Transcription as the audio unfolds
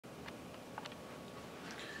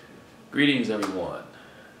Greetings everyone,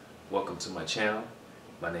 welcome to my channel.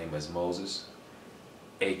 My name is Moses,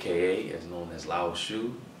 aka as known as Lao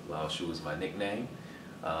Shu. Lao Shu is my nickname.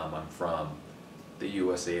 I'm from the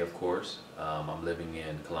USA, of course. I'm living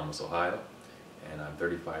in Columbus, Ohio, and I'm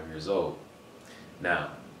 35 years old. Now,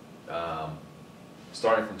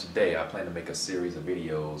 starting from today, I plan to make a series of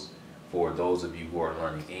videos for those of you who are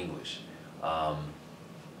learning English. I'm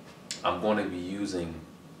going to be using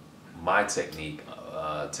my technique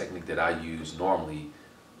that I use normally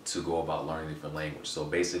to go about learning different language. So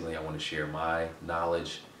basically, I want to share my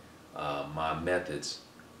knowledge, my methods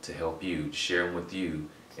to help you, share them with you,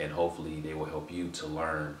 and hopefully they will help you to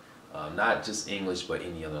learn not just English but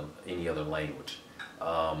any other language.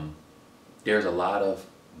 There's a lot of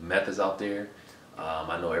methods out there.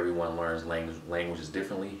 I know everyone learns languages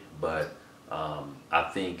differently, but I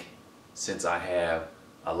think since I have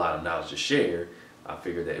a lot of knowledge to share, I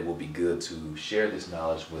figured that it will be good to share this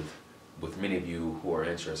knowledge with many of you who are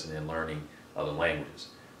interested in learning other languages.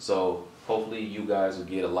 So hopefully you guys will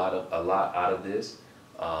get a lot out of this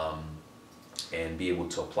and be able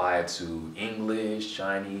to apply it to English,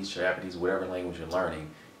 Chinese, Japanese, whatever language you're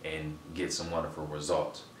learning, and get some wonderful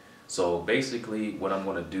results. So basically what I'm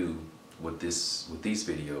going to do with these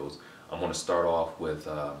videos, I'm going to start off with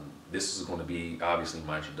this is going to be obviously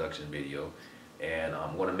my introduction video, and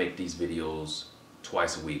I'm going to make these videos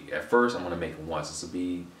twice a week. At first I'm going to make it once. This will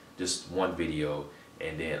be just one video,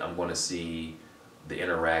 and then I'm going to see the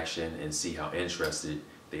interaction and see how interested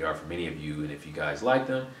they are for many of you, and if you guys like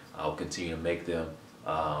them, I'll continue to make them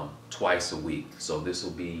twice a week. So this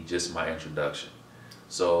will be just my introduction.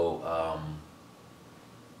 So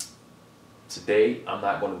today I'm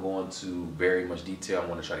not going to go into very much detail. I'm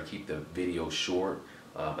going to try to keep the video short,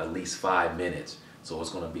 at least 5 minutes. So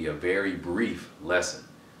it's going to be a very brief lesson.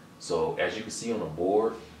 So as you can see on the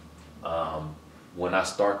board, when I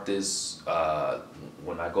start this,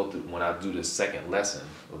 when I do the second lesson,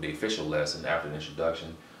 or the official lesson after the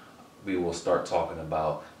introduction, we will start talking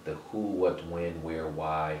about the who, what, when, where,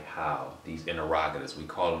 why, how. These interrogatives, we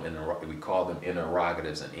call them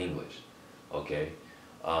interrogatives in English. Okay,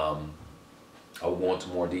 I'll go into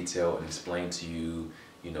more detail and explain to you,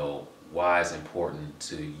 why it's important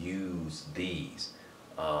to use these.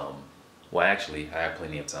 Well, actually, I have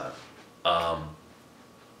plenty of time.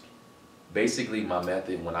 Basically, my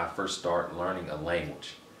method when I first start learning a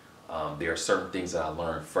language, there are certain things that I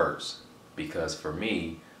learn first, because for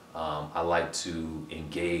me, I like to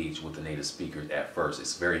engage with the native speakers at first.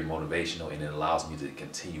 It's very motivational, and it allows me to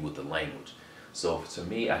continue with the language. So to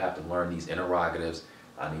me, I have to learn these interrogatives.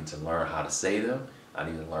 I need to learn how to say them. I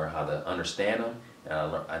need to learn how to understand them,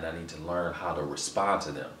 and I need to learn how to respond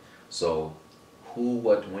to them. So who,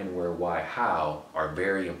 what, when, where, why, how are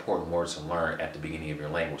very important words to learn at the beginning of your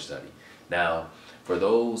language study. Now, for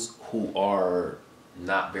those who are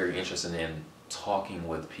not very interested in talking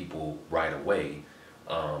with people right away,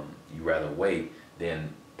 you rather wait,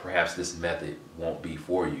 then perhaps this method won't be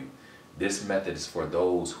for you. This method is for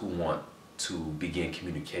those who want to begin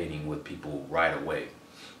communicating with people right away.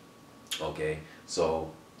 Okay,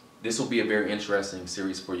 so this will be a very interesting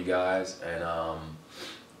series for you guys, and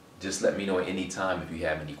just let me know at any time if you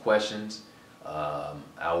have any questions.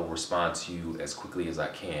 I will respond to you as quickly as I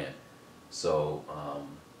can. So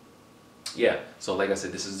yeah, so like I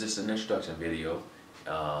said, this is just an introduction video.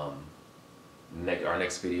 Our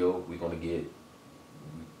next video, we're going to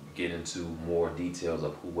get into more details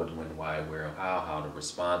of who, what, when, why, where, and how to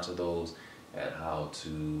respond to those, and how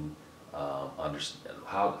to understand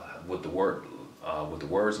what the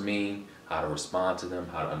words mean, how to respond to them,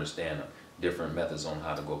 how to understand them. Different methods on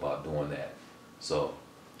how to go about doing that. So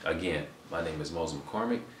again, my name is Moses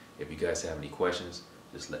McCormick. If you guys have any questions,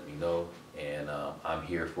 just let me know, and I'm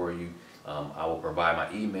here for you. I will provide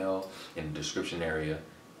my email in the description area,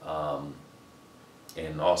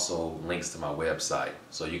 and also links to my website,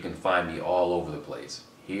 so you can find me all over the place.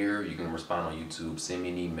 Here you can respond on YouTube, send me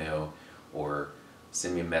an email, or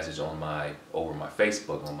send me a message on over my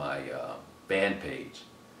Facebook on my fan page.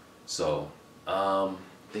 So I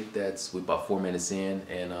think we're about 4 minutes in,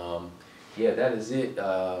 and yeah, that is it.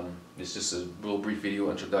 It's just a real brief video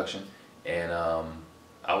introduction, and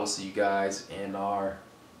I will see you guys in our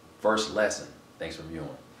first lesson. Thanks for viewing.